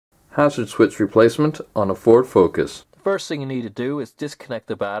hazard switch replacement on a Ford Focus. The first thing you need to do is disconnect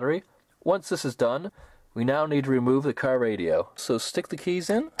the battery. Once this is done, we now need to remove the car radio. So stick the keys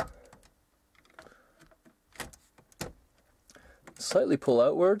in, slightly pull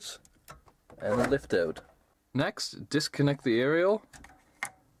outwards, and then lift out. Next, disconnect the aerial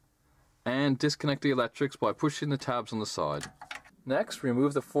and disconnect the electrics by pushing the tabs on the side. Next,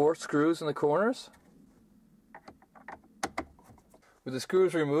 remove the 4 screws in the corners. With the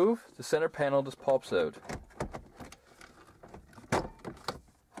screws removed, the center panel just pops out.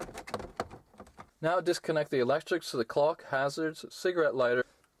 Now disconnect the electrics to the clock, hazards, cigarette lighter.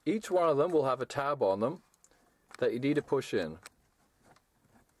 Each one of them will have a tab on them that you need to push in.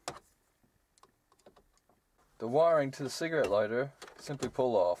 The wiring to the cigarette lighter, simply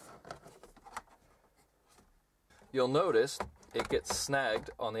pull off. You'll notice it gets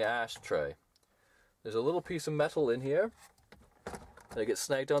snagged on the ashtray. There's a little piece of metal in here that gets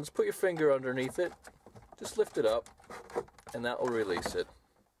snagged on. Just put your finger underneath it, just lift it up, and that will release it.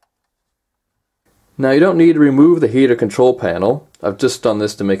 Now you don't need to remove the heater control panel. I've just done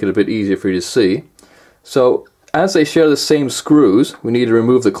this to make it a bit easier for you to see. So as they share the same screws, we need to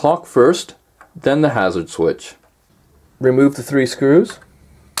remove the clock first, then the hazard switch. Remove the 3 screws.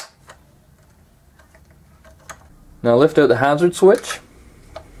 Now lift out the hazard switch.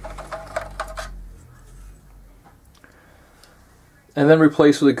 And then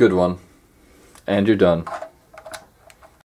replace with a good one. And you're done.